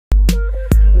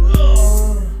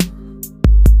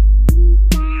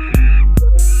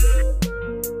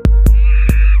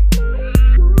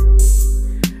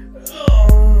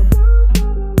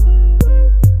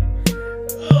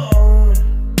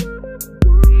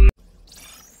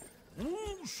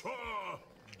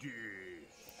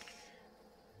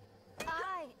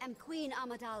am Queen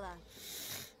Amidala.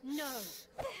 No.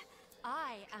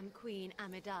 I am Queen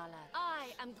Amidala. I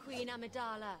am Queen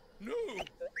Amidala. No.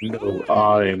 No,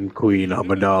 I'm Queen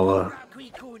Amidala.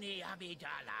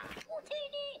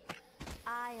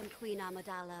 I am Queen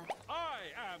Amidala.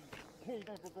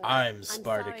 I'm I'm sorry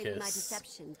for my Spartacus.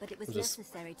 deception, but it was That was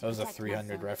necessary to That was a protect 300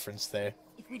 myself. reference there.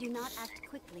 If we do not act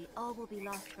quickly, all will be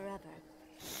lost forever.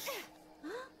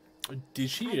 Did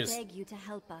she I just... beg you to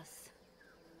help us.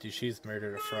 Did she just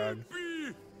murder a frog?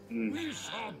 We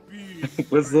shall be.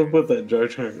 What's up with that Jar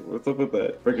Jar? What's up with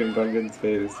that freaking Gungan's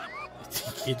face?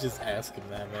 You just ask him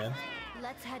that, man.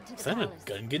 Let's head to Is the that a palace.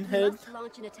 Gungan We head? must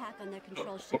launch an attack on their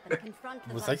control ship and confront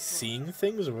the Was I Viceroy. seeing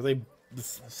things, or were they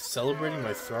celebrating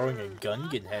by throwing a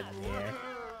Gungan head in the air?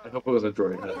 I hope it was a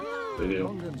droid head. They do.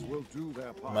 Gungans will do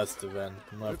their part. Must have been.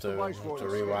 I'm gonna have to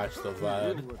rewatch the We'll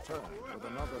VOD. return with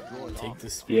another droid Take army. the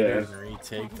speeder and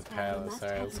retake That the is why we palace. must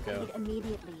Alright, let's go. execute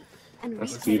immediately and A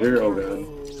reach the speeder? Oh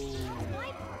palace.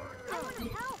 god.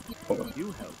 Hold on.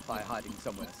 You help by hiding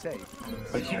somewhere safe.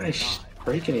 Why can't I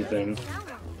break anything?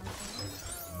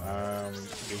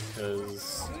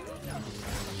 Because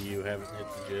you haven't hit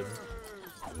the gym.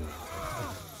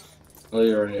 Oh,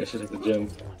 you're right. I should hit the gym.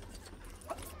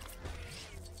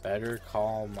 Better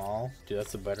Call Maul? Dude,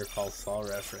 that's a Better Call Saul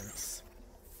reference.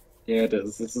 Yeah, it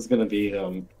is. This is gonna be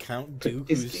Count pretty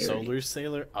Dooku's scary. Solar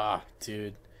Sailor? Ah,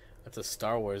 dude. That's a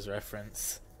Star Wars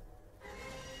reference.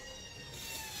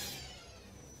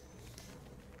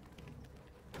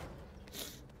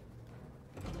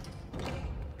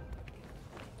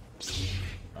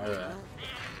 Oh yeah.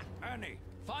 Annie,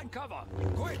 find cover.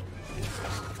 Quick.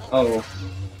 Oh,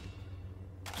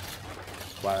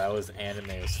 Wow, that was anime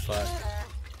as fuck.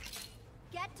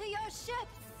 Get to your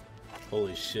ships!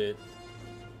 Holy shit.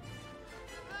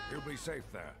 You'll be safe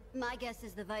there. My guess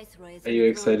is the Viceroy is... are you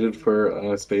excited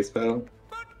for Space Battle?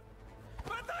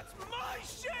 But that's my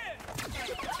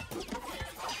shit.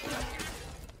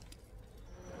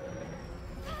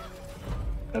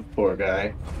 That poor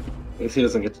guy. At least he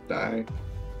doesn't get to die.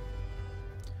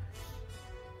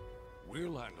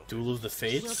 We'll handle it. Duel of the We'll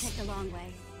Fates? take the long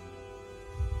way.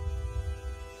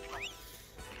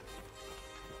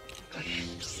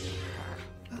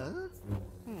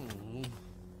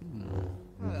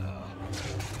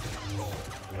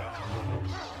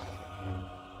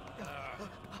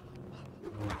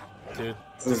 Dude,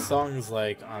 this song's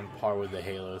like on par with the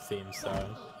Halo theme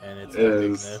song, and it's It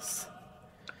is. epicness.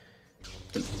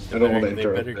 I don't want to They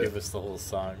interrupt better it. give us the whole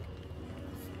song.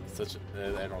 I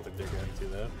don't think they're going to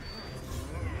though.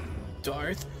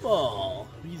 Darth Maul.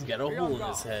 He's got a Be hole on in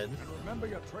his guard. head. And remember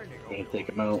your training. I'm gonna take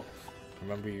him out.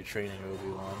 Remember your training,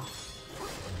 Obi-Wan.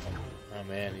 Oh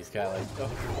man, he's got like.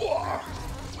 Oh.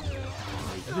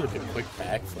 He did a big quick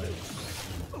backflip.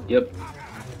 Yep.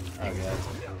 Oh god.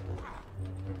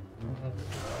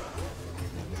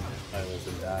 That was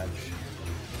a dodge.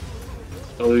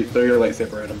 Throw your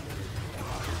lightsaber at him.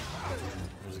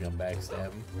 I'm just gonna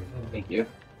backstab him. Thank you.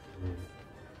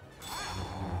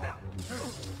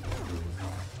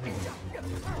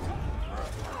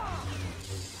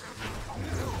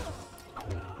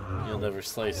 You'll never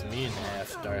slice me in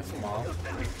half, Darth Maul. Okay,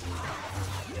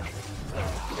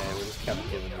 we're just kind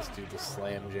of giving this dude the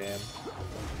slam jam.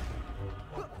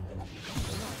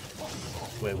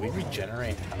 Wait, we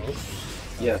regenerate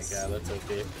health? Oh Yes. my god, that's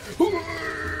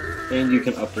okay. And you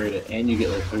can upgrade it, and you get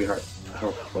like 3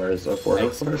 health bars or 4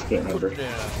 health bars. Can't Put remember. it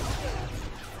down.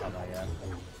 Oh my god.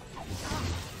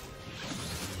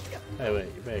 Hey, wait,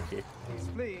 you're back here. He's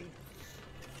fleeing.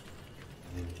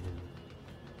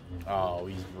 Oh,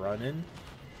 he's running?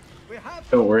 We have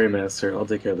Don't worry, Master. I'll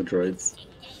take care of the droids.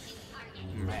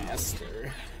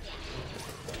 Master.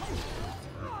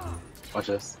 Watch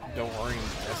this. Don't worry,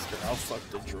 Master. I'll fuck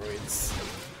the droids.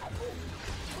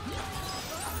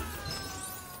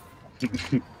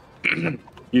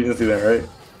 You didn't see that, right?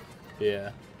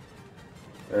 Yeah,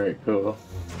 Alright, cool.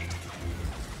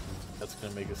 that's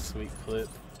gonna make a sweet clip.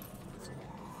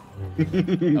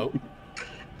 Oh,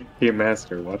 Here,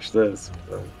 Master, watch this.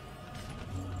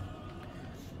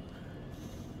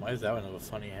 why does that one have a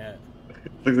funny hat?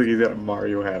 Looks like he's got a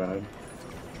Mario hat on.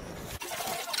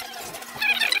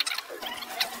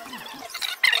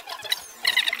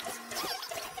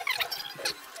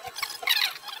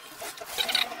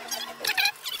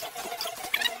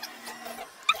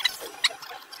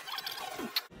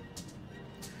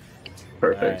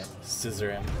 Perfect. Alright,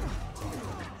 scissor him.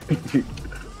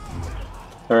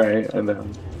 Alright, and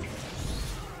then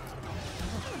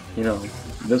you know,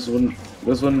 this wouldn't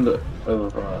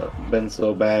have been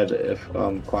so bad if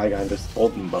Qui-Gon just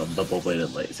told him about double-bladed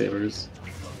lightsabers.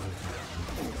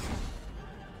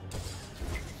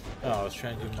 Oh, I was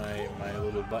trying to do my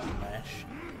little button mash.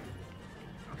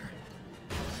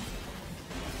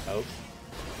 Oh.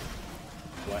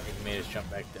 What? He made us jump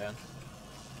back down.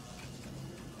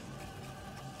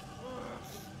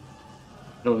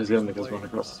 No, he's gonna make us run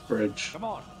across this bridge. Come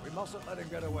on, we mustn't let him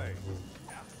get away.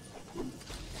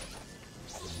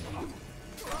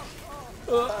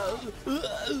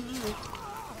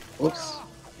 Whoops.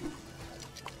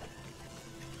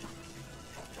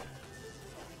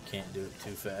 Can't do it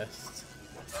too fast.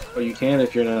 Oh, you can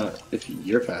if you're not. If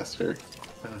you're faster.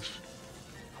 Gosh.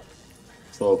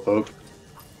 Slow poke.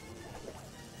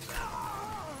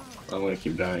 I'm gonna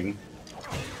keep dying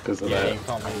because of Yeah, that. you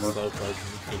call me a slow poke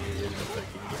and you can't even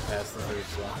fucking get past the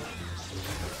first one.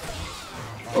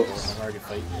 Oops. I'm already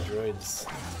fighting the droids.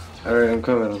 Alright, I'm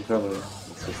coming.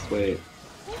 Let's just wait.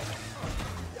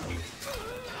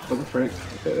 What the frick?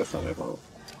 Okay, that's not my fault.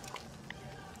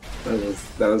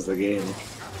 That was the game.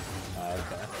 Oh,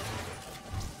 okay.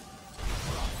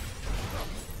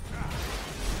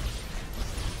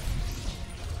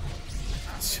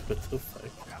 What the fuck?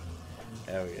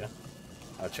 There we go.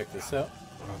 I'll check this out.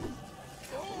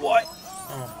 What?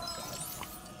 Oh my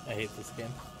god. I hate this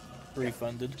game.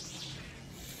 Refunded.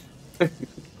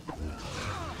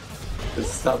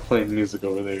 Just stop playing music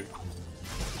over there.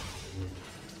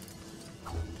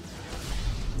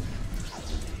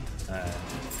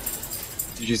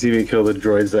 Did you see me kill the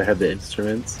droids that had the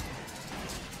instruments?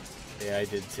 Yeah, I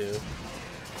did too.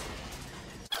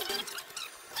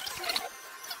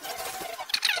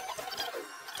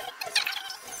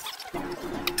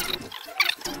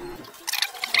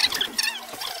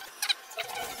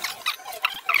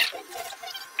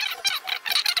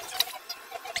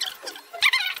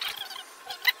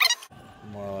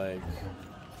 More like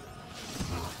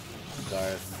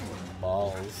Darth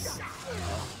balls.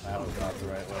 No, that was not the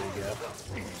right way to go.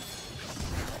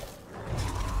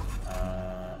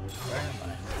 Where am I?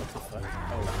 What the fuck?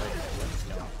 Oh, wait, what's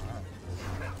going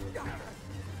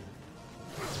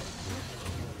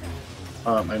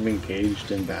on? I'm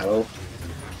engaged in battle.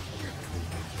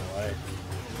 Why?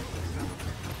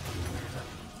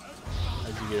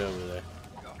 How'd you get over there?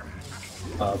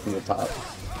 From the top.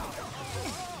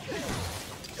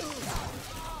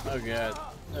 Oh god.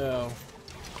 No.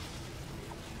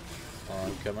 Oh,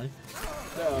 I'm coming.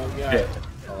 Oh god. Yeah.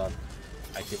 Hold on.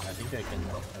 I think I can.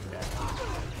 Okay.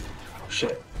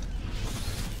 Shit.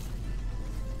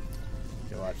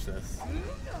 Okay, watch this.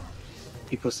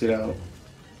 He pussied out.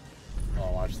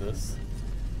 Oh, watch this.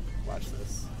 Watch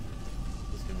this.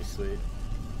 This is gonna be sweet.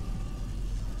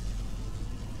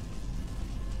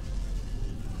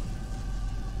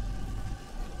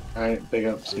 Alright, big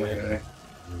ups, my Yeah. guy.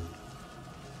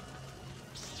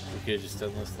 We could have just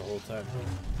done this the whole time.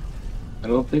 I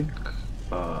don't think.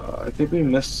 I think we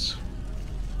missed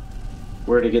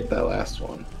where to get that last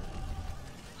one.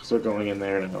 So we're going in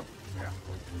there now.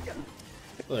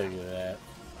 Look at that.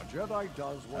 A Jedi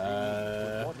does what he needs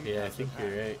with what he Yeah, I has think at you're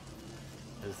hand. right.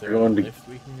 Is there We're a going to- lift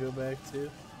we can go back to?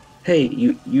 Hey,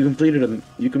 you completed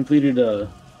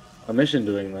a mission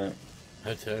doing that.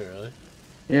 Oh, too, really?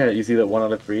 Yeah, you see that 1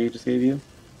 out of 3 just gave you?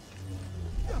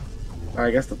 I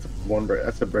guess that's one brick.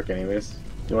 That's a brick, anyways. Do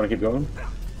you want to keep going?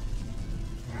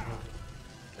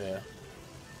 Yeah.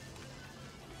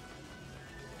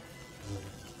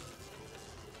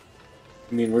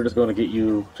 I mean, we're just going to get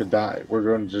you to die. We're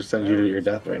going to just send you to your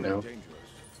death right now. Dangerous.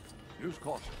 Use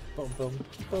caution. Boom, boom,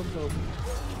 boom, boom.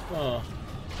 Oh.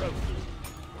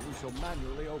 We shall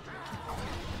manually open it.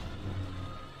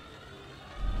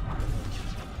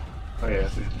 Oh yeah,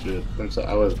 dude.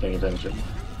 I was paying attention.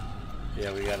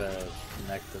 Yeah, we gotta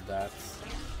connect the dots.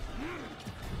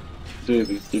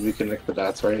 Dude, did we connect the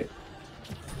dots right?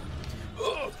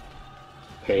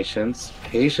 Patience.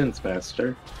 Patience,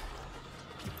 master.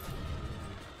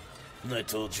 I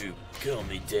told you, call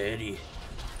me daddy.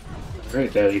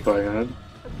 Alright, Daddy Qui-Gon.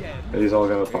 Again. Are these all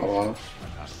gonna fall off?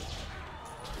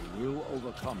 We will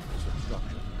overcome this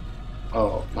obstruction.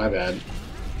 Oh, my bad.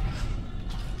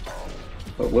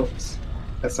 Oh, whoops.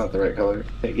 That's not the right color.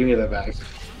 Hey, give me that back.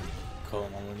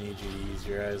 Colton, I'm gonna need you to use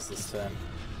your eyes this time.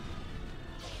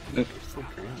 It's so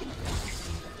green.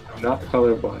 Not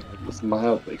colorblind, just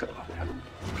mildly colorblind.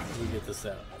 We get this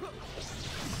out.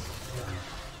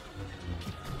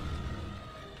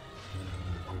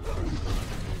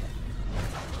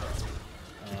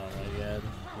 Oh my god,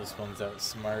 this one's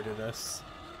outsmarted us.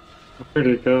 Where'd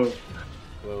it go?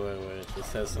 Wait,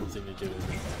 this has something to do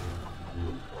with it.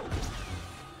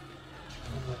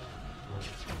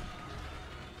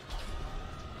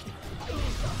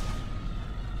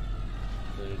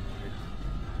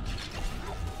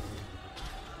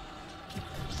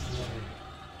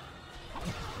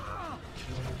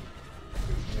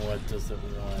 does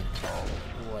it want?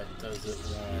 What does it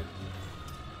want?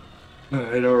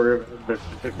 I don't remember.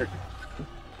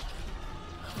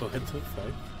 What the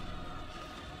fuck?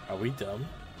 Are we dumb?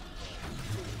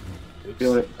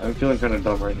 Oops. I'm feeling kind of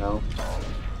dumb right now.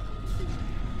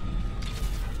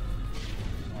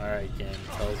 Alright, game,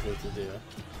 tell us what to do.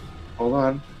 Hold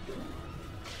on.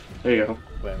 There you go.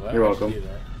 Wait, what? You're How'd you welcome. do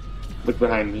that? Look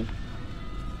behind me.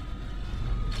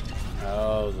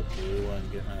 Oh, the blue one.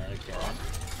 Okay.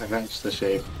 I matched the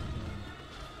shape.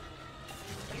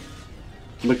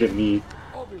 Look at me.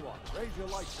 Obi-Wan, raise your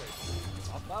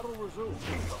lightsaber. Our battle resumes.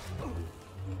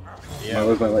 Yeah. That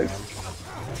was my life.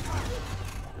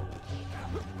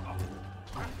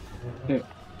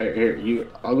 Here, you.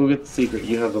 I'll go get the secret.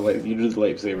 You have the light. You do the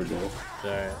lightsaber duel.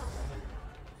 Alright.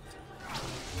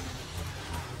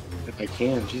 If I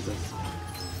can, Jesus.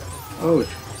 Oh,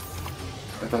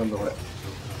 I found the light.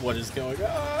 What is going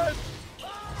on?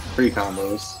 Free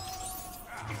combos.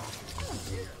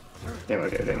 Damn.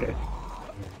 Okay.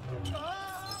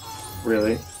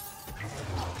 Really?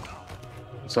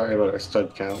 Sorry about our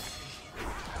stud count.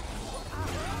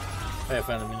 Hey, I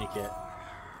found a mini kit.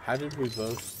 How did we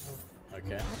both?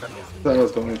 Okay. That's what I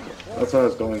was going for. That's what I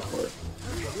was going for.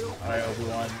 Alright,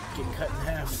 Obi-Wan, get cut in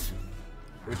half.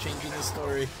 We're changing the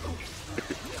story.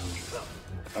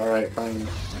 Alright, fine.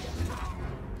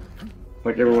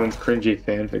 Like everyone's cringy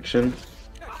fan fiction.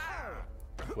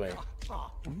 Wait.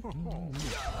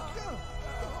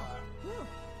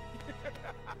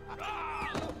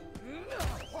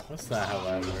 That's not how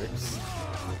that works.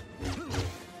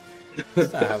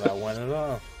 That's not how that went at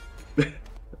all.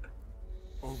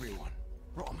 Obi-Wan,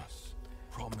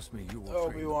 promise me you will free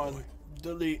the Obi-Wan, boy.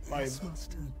 delete my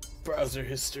browser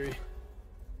history.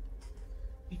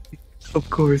 Of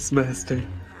course, Master.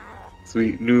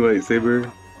 Sweet new lightsaber.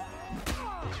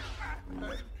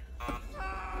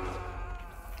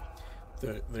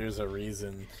 There's a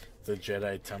reason the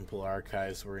Jedi Temple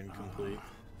archives were incomplete.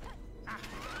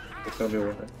 Tell me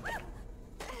why.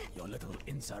 Your little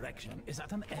insurrection is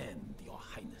at an end, Your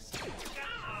Highness.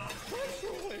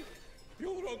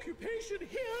 Your occupation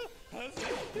here has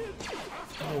ended.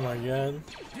 Oh my god,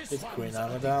 it's Queen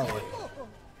Amidala.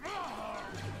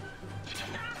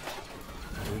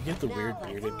 Do we get the weird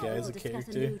bearded guy as a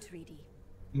character?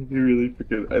 You really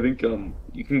forget. I think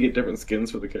you can get different skins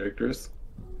for the characters.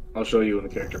 I'll show you in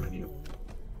the character menu.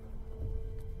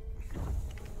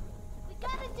 We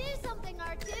gotta do something,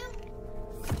 R2.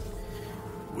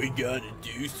 We gotta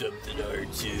do something,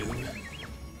 R2.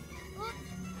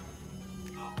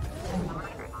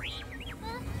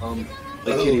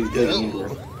 The kitty's digging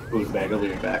Ingrid. Who's back? I'll be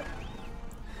right back.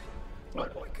 Why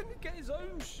couldn't he get his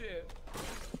own shit?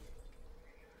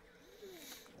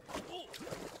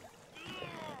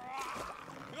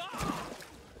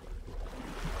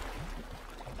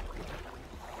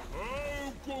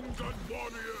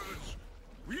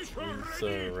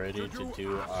 So ready to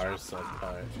do ours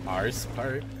part. Ours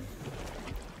part?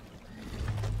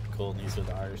 Colton's with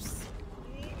ours.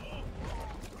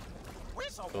 We're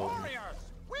so Colton. warriors.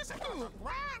 We're such a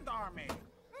grand army.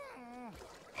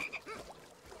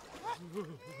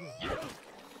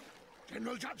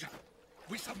 General Judge,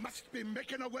 we must be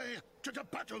making our way to the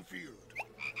battlefield.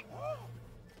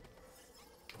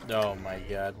 Oh my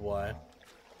god, why?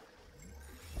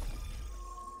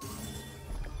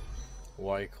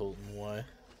 Why, Colton, why?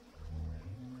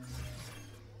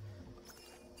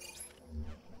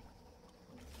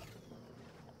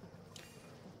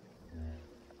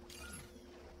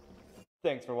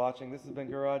 Thanks for watching. This has been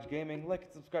Garage Gaming. Like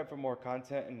and subscribe for more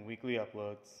content and weekly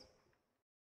uploads.